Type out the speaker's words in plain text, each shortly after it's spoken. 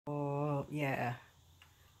Yeah,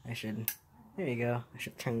 I should. There you go. I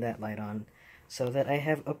should turn that light on so that I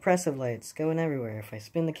have oppressive lights going everywhere if I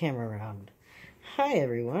spin the camera around. Hi,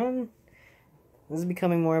 everyone. This is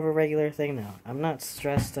becoming more of a regular thing now. I'm not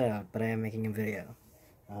stressed out, but I am making a video.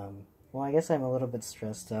 Well, I guess I'm a little bit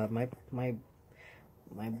stressed out. My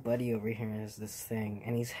buddy over here has this thing,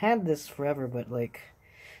 and he's had this forever, but like,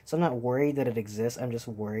 so I'm not worried that it exists. I'm just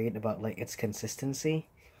worried about like its consistency.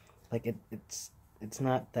 Like it's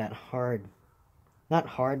not that hard. Not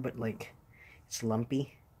hard, but like it's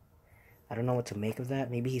lumpy. I don't know what to make of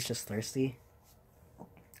that. Maybe he's just thirsty.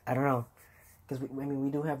 I don't know, because we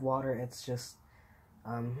do have water. It's just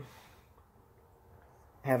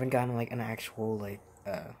haven't gotten like an actual like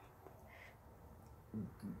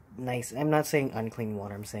nice. I'm not saying unclean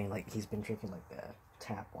water. I'm saying like he's been drinking like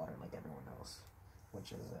tap water like everyone else,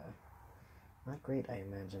 which is not great. I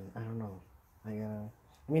imagine. I don't know.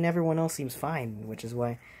 I mean, everyone else seems fine, which is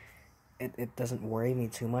why it doesn't worry me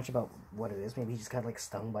too much about what it is. Maybe he just got like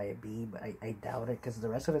stung by a bee, but I doubt it because the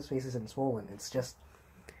rest of his face isn't swollen. It's just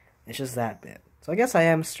that bit. So I guess I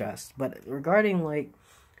am stressed. But regarding like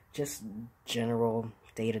just general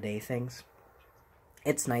day-to-day things,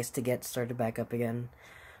 it's nice to get started back up again.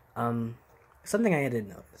 Something I did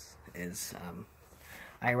notice is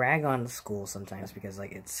I rag on school sometimes because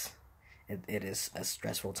like it is a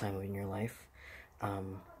stressful time in your life.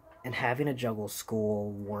 And having to juggle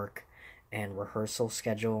school, work, and rehearsal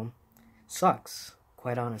schedule sucks.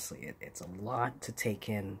 Quite honestly, it's a lot to take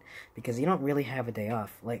in because you don't really have a day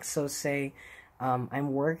off. Like, so say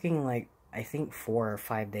I'm working like I think 4 or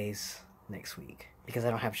 5 days next week because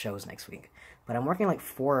I don't have shows next week, but I'm working like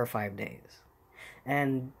 4 or 5 days,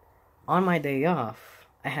 and on my day off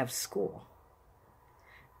I have school,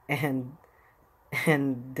 and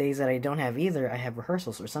days that I don't have either, I have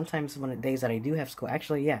rehearsals. Or sometimes days that I do have school,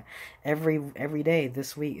 actually, yeah, every day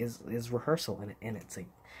this week is rehearsal, and it's like,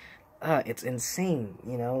 it's insane,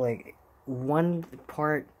 you know. Like one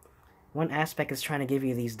aspect is trying to give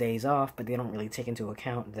you these days off, but they don't really take into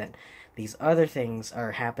account that these other things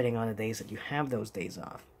are happening on the days that you have those days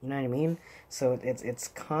off. You know what I mean? So it's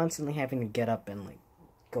constantly having to get up and like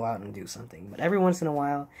go out and do something. But every once in a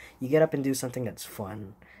while, you get up and do something that's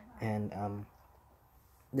fun, and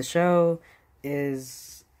the show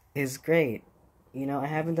is great. You know, I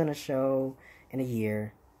haven't done a show in a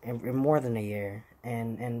year, and more than a year,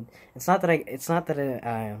 and it's not that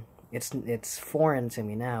it's foreign to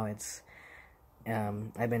me now. It's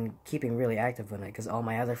I've been keeping really active on it because all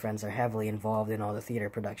my other friends are heavily involved in all the theater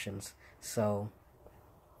productions. So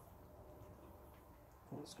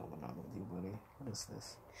what's going on with you, buddy? What is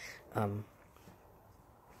this?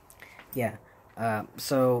 Yeah.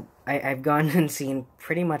 So I've gone and seen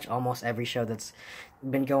pretty much almost every show that's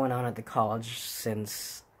been going on at the college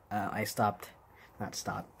since I not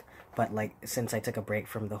stopped, but like since I took a break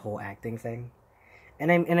from the whole acting thing,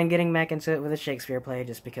 and I'm getting back into it with a Shakespeare play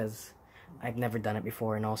just because I've never done it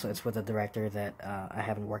before, and also it's with a director that I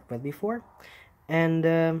haven't worked with before,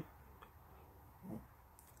 and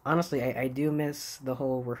honestly, I do miss the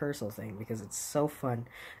whole rehearsal thing because it's so fun,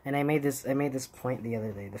 and I made this point the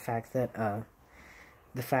other day, the fact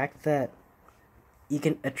that you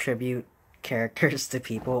can attribute characters to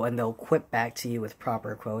people and they'll quip back to you with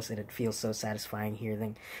proper quotes, and it feels so satisfying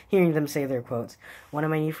hearing them say their quotes. One of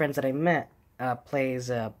my new friends that I met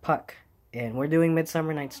plays Puck, and we're doing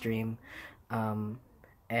Midsummer Night's Dream, and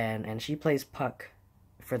she plays Puck,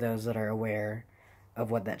 for those that are aware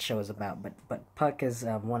of what that show is about. But Puck is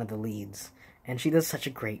one of the leads, and she does such a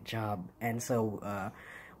great job, and so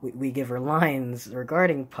we give her lines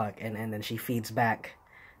regarding Puck, and then she feeds back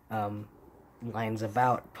lines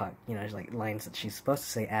about Puck, you know, like lines that she's supposed to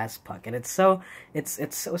say as Puck, and it's so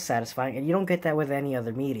satisfying, and you don't get that with any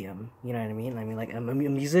other medium. You know what I mean? I mean, like a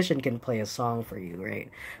musician can play a song for you,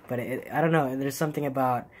 right? But I don't know. There's something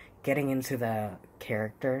about getting into the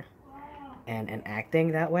character and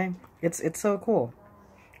acting that way. It's so cool.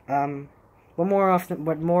 But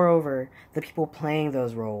moreover, the people playing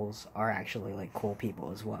those roles are actually like cool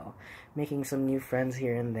people as well, making some new friends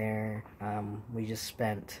here and there. We just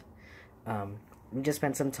spent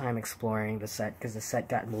some time exploring the set because the set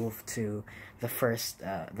got moved to the first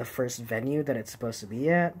venue that it's supposed to be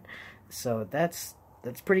at. So that's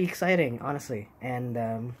pretty exciting, honestly.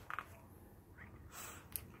 And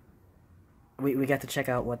we got to check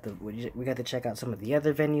out we got to check out some of the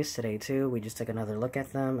other venues today too. We just took another look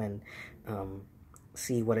at them and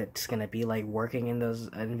see what it's gonna be like working in those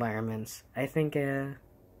environments. I think it's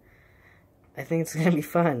gonna be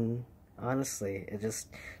fun. Honestly, it just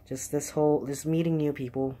meeting new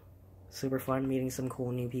people, super fun. Meeting some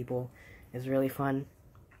cool new people is really fun.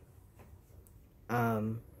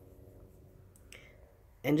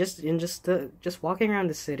 just walking around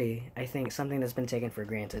the city, I think something that's been taken for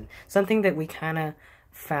granted, something that we kind of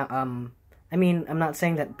found. I mean, I'm not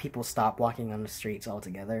saying that people stop walking on the streets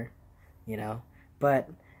altogether, you know, but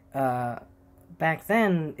uh, back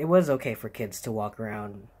then it was okay for kids to walk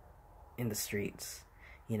around in the streets,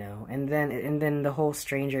 you know, and then the whole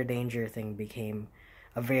stranger danger thing became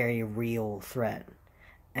a very real threat,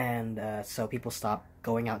 and so people stop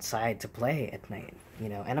going outside to play at night, you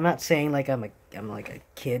know. And I'm not saying like I'm like a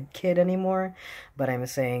kid anymore, but I'm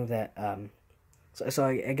saying that so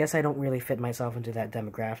I guess I don't really fit myself into that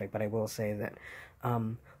demographic, but I will say that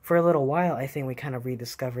for a little while I think we kind of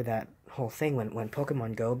rediscovered that whole thing when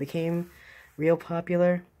Pokemon Go became real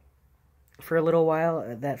popular. For a little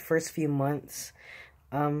while, that first few months,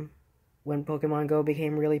 um, when Pokemon Go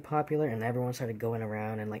became really popular and everyone started going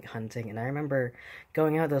around and like hunting. And I remember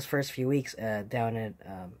going out those first few weeks down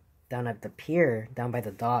at the pier, down by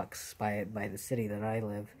the docks, by the city that I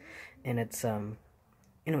live, and and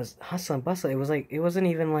it was hustle and bustle. It was like it wasn't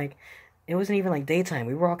even like daytime.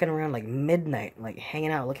 We were walking around like midnight, like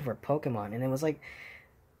hanging out looking for Pokemon, and it was like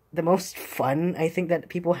the most fun I think that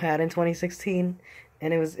people had in 2016,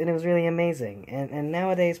 and it was really amazing. And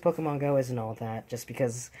nowadays Pokemon Go isn't all that, just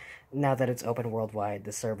because now that it's open worldwide,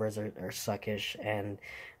 the servers are suckish, and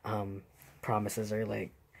promises are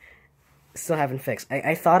like still haven't fixed.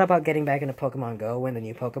 I thought about getting back into Pokemon Go when the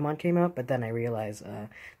new Pokemon came out, but then I realized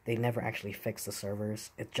they never actually fixed the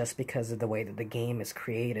servers. It's just because of the way that the game is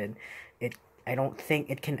created. I don't think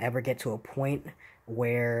it can ever get to a point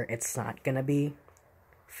where it's not gonna be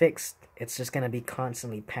fixed. It's just gonna be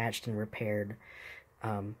constantly patched and repaired.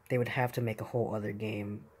 They would have to make a whole other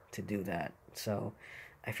game to do that. So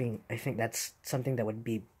I think that's something that would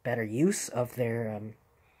be better use of their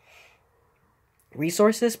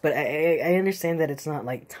resources. But I understand that it's not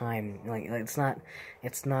like time, like it's not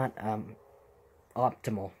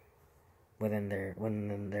optimal within their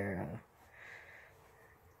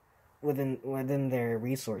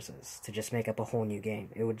resources to just make up a whole new game.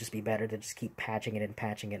 It would just be better to just keep patching it and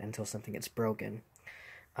patching it until something gets broken.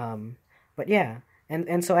 But yeah,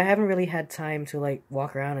 and so I haven't really had time to like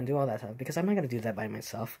walk around and do all that stuff because I'm not gonna do that by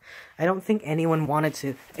myself. I don't think anyone wanted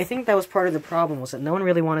to. I think that was part of the problem, was that no one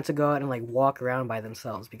really wanted to go out and like walk around by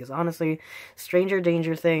themselves, because honestly, stranger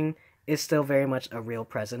danger thing is still very much a real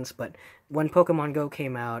presence. But when Pokemon Go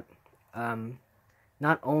came out,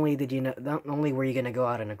 not only not only were you gonna go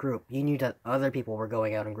out in a group, you knew that other people were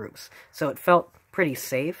going out in groups, so it felt pretty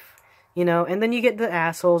safe, you know. And then you get the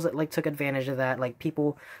assholes that like took advantage of that, like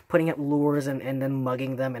people putting up lures and then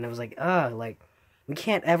mugging them, and it was like, like we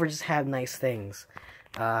can't ever just have nice things.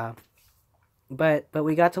 But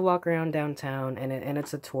we got to walk around downtown, and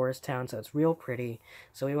it's a tourist town, so it's real pretty.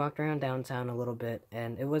 So we walked around downtown a little bit,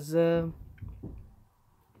 and it was kind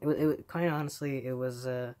of honestly, it's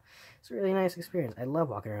a really nice experience. I love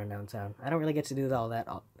walking around downtown. I don't really get to do all that.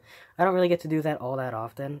 I don't really get to do that all that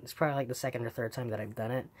often. It's probably like the second or third time that I've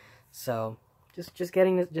done it. So just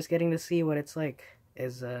getting to see what it's like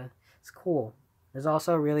is it's cool. There's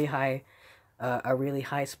also a really high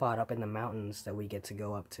spot up in the mountains that we get to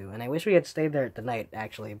go up to, and I wish we had stayed there at the night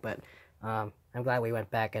actually. But I'm glad we went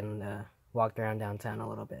back and walked around downtown a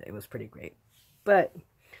little bit. It was pretty great. But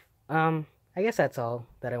I guess that's all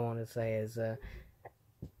that I want to say is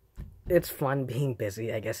it's fun being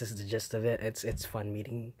busy, I guess, is the gist of it. It's fun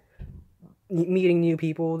meeting new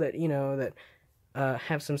people that, you know, that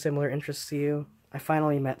have some similar interests to you. I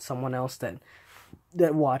finally met someone else that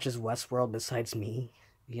watches Westworld besides me,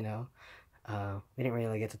 you know. We didn't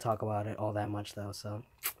really get to talk about it all that much though, so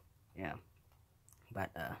yeah. But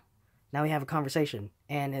now we have a conversation,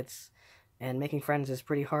 and making friends is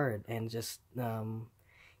pretty hard, and just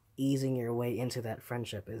easing your way into that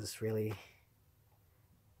friendship is really,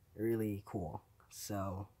 really cool.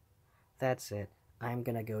 So that's it. I'm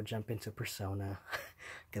gonna go jump into Persona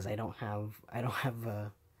because I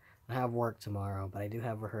have work tomorrow, but I do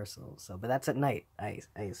have rehearsal. So, but that's at night, I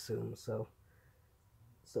assume. So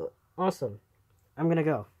awesome. I'm gonna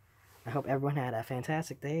go. I hope everyone had a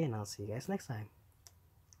fantastic day, and I'll see you guys next time.